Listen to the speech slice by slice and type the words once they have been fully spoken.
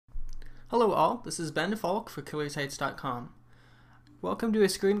Hello all, this is Ben Falk for KillerSites.com. Welcome to a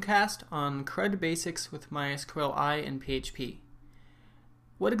screencast on CRUD Basics with mysql and PHP.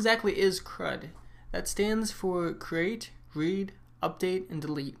 What exactly is CRUD? That stands for Create, Read, Update, and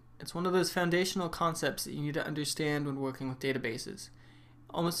Delete. It's one of those foundational concepts that you need to understand when working with databases.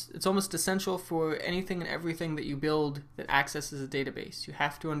 It's almost essential for anything and everything that you build that accesses a database. You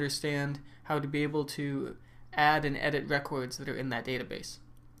have to understand how to be able to add and edit records that are in that database.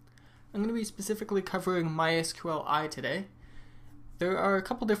 I'm going to be specifically covering mysql today. There are a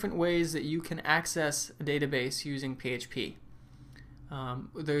couple different ways that you can access a database using PHP.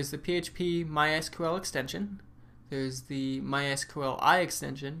 There's the PHP mysql extension, there's the mysql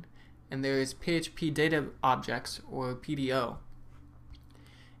extension, and there's PHP data objects, or PDO.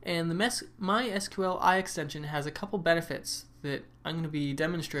 And the mysql extension has a couple benefits that I'm going to be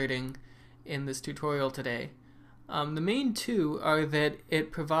demonstrating in this tutorial today. The main two are that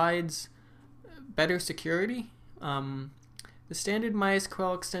it provides better security. The standard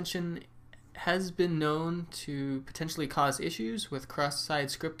MySQL extension has been known to potentially cause issues with cross-site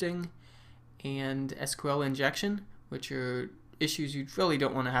scripting and SQL injection, which are issues you really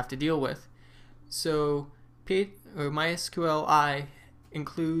don't want to have to deal with. So mysql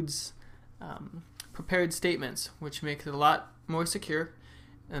includes prepared statements, which make it a lot more secure,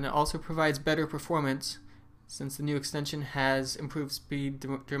 and it also provides better performance since the new extension has improved speed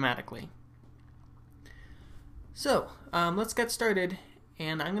dramatically. So let's get started,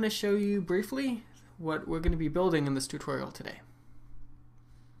 and I'm going to show you briefly what we're going to be building in this tutorial today.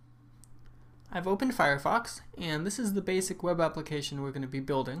 I've opened Firefox, and this is the basic web application we're going to be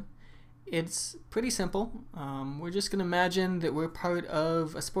building. It's pretty simple. We're just going to imagine that we're part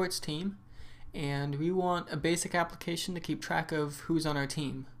of a sports team, and we want a basic application to keep track of who's on our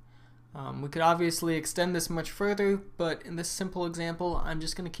team. We could obviously extend this much further, but in this simple example, I'm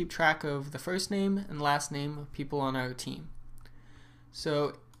just going to keep track of the first name and last name of people on our team.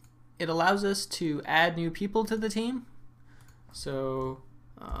 So it allows us to add new people to the team. So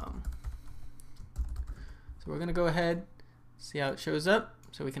we're going to go ahead, see how it shows up.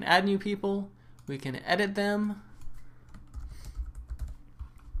 So we can add new people, we can edit them,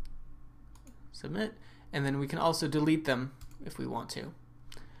 submit, and then we can also delete them if we want to.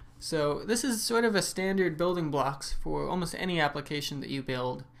 So this is sort of a standard building blocks for almost any application that you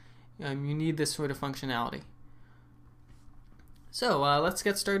build. You need this sort of functionality. So let's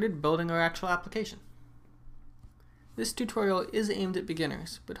get started building our actual application. This tutorial is aimed at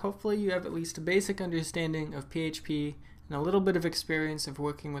beginners, but hopefully you have at least a basic understanding of PHP and a little bit of experience of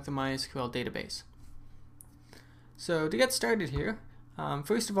working with a MySQL database. So to get started here,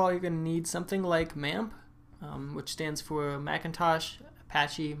 first of all, you're going to need something like MAMP, which stands for Macintosh,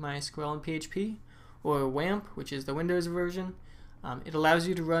 Apache, MySQL, and PHP, or WAMP, which is the Windows version. It allows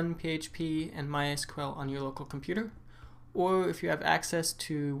you to run PHP and MySQL on your local computer, or if you have access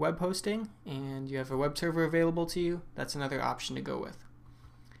to web hosting and you have a web server available to you, that's another option to go with.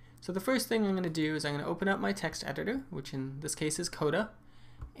 So the first thing I'm going to do is I'm going to open up my text editor, which in this case is Coda,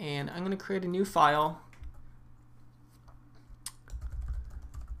 and I'm going to create a new file.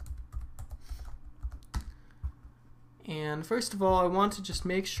 And first of all, I want to just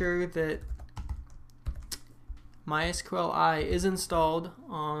make sure that mysql is installed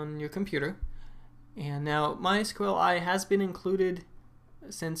on your computer. And now mysql has been included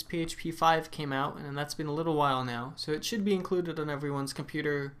since PHP 5 came out, and that's been a little while now. So it should be included on everyone's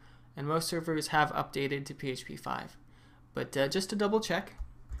computer, and most servers have updated to PHP 5. But just to double check,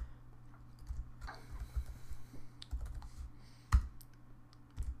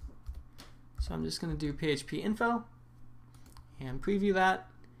 so I'm just going to do PHP info and preview that.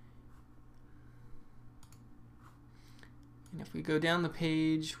 And if we go down the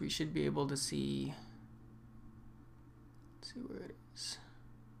page, we should be able to see, let's see where it is.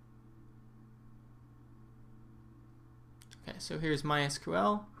 Okay, so here's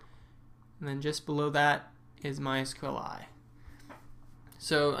MySQL, and then just below that is MySQL.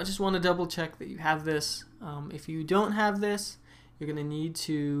 So I just want to double check that you have this. If you don't have this, you're going to need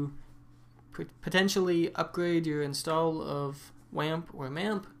to potentially upgrade your install of WAMP or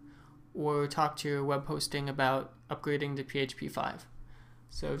MAMP, or talk to your web hosting about upgrading to PHP 5.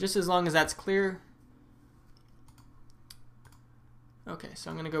 So just as long as that's clear. Okay, so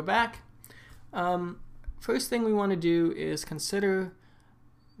I'm going to go back. First thing we want to do is consider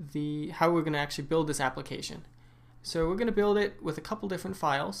how we're going to actually build this application. So we're going to build it with a couple different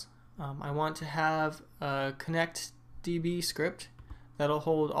files. I want to have a connect.db script that'll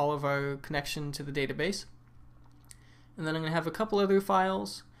hold all of our connection to the database. And then I'm going to have a couple other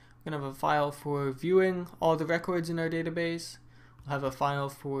files. We're going to have a file for viewing all the records in our database. we'll have a file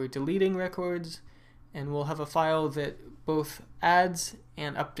for deleting records, and we'll have a file that both adds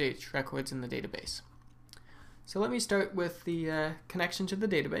and updates records in the database. So let me start with the connection to the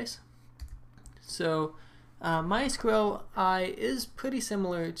database. So mysql I is pretty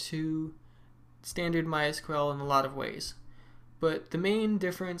similar to standard MySQL in a lot of ways, but the main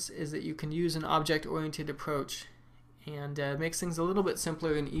difference is that you can use an object-oriented approach and makes things a little bit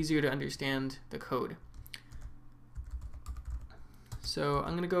simpler and easier to understand the code. So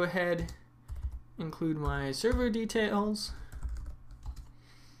I'm going to go ahead and include my server details.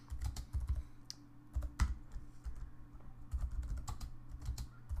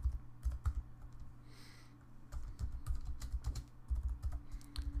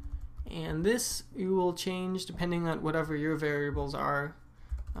 And this you will change depending on whatever your variables are.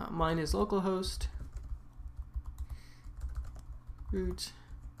 Mine is localhost, root,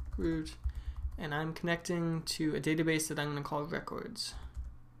 and I'm connecting to a database that I'm going to call records.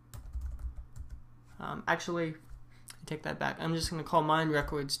 Actually, I take that back. I'm just going to call mine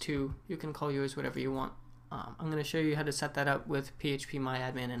records too. You can call yours whatever you want. I'm going to show you how to set that up with PHP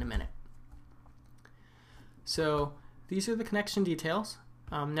MyAdmin in a minute. So these are the connection details.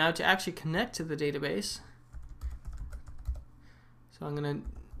 Now to actually connect to the database, so I'm going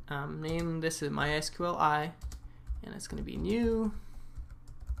to name this as mysql I, and it's going to be new.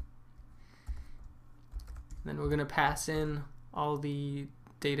 Then we're going to pass in all the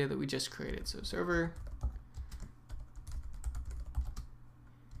data that we just created. So server,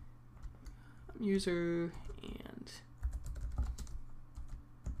 user, and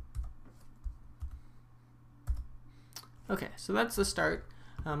okay, so that's the start.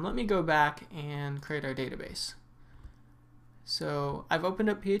 Let me go back and create our database. So I've opened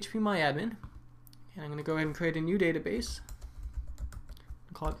up PHP MyAdmin, and I'm going to go ahead and create a new database.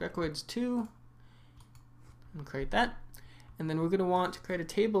 I'll call it records2, and create that. And then we're going to want to create a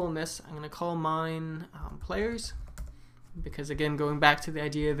table in this. I'm going to call mine players, because again, going back to the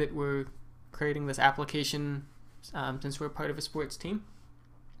idea that we're creating this application since we're part of a sports team.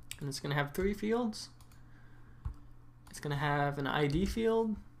 And it's going to have 3 fields. It's going to have an ID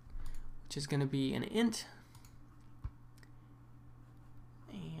field, which is going to be an int,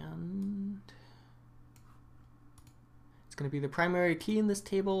 and it's going to be the primary key in this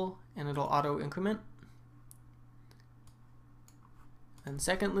table, and it'll auto increment. And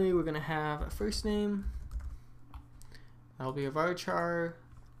secondly, we're going to have a first name. That'll be a varchar.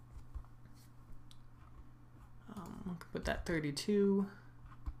 We can put that 32.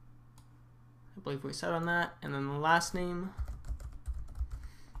 I believe we set on that, and then the last name,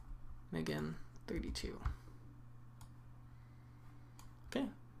 again, 32. Okay,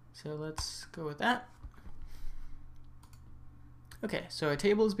 so let's go with that. Okay, so our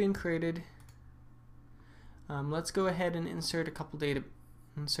table is being created. Let's go ahead and insert a couple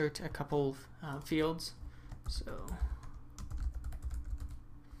fields. So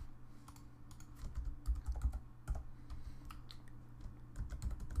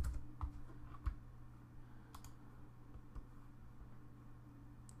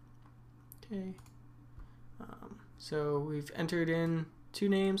okay. So we've entered in 2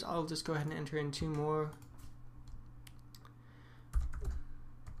 names. I'll just go ahead and enter in 2 more.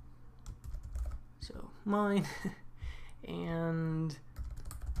 So mine and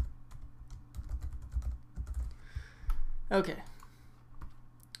okay.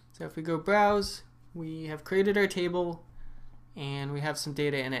 So if we go browse, we have created our table and we have some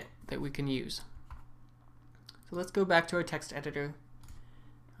data in it that we can use. So let's go back to our text editor.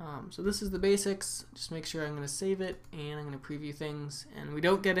 So this is the basics. Just make sure I'm going to save it, and I'm going to preview things, and we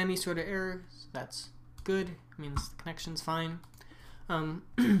don't get any sort of error, so that's good. It means the connection's fine.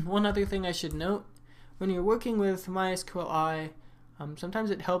 One other thing I should note, when you're working with mysql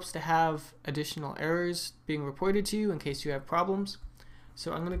sometimes it helps to have additional errors being reported to you in case you have problems.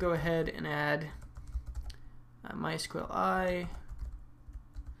 So I'm going to go ahead and add mysql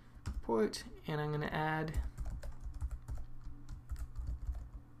report, and I'm going to add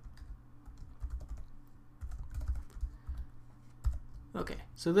okay,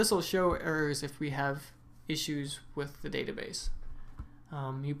 so this will show errors if we have issues with the database.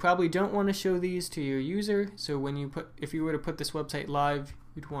 You probably don't want to show these to your user, so when you if you were to put this website live,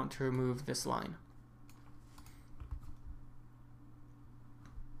 you'd want to remove this line.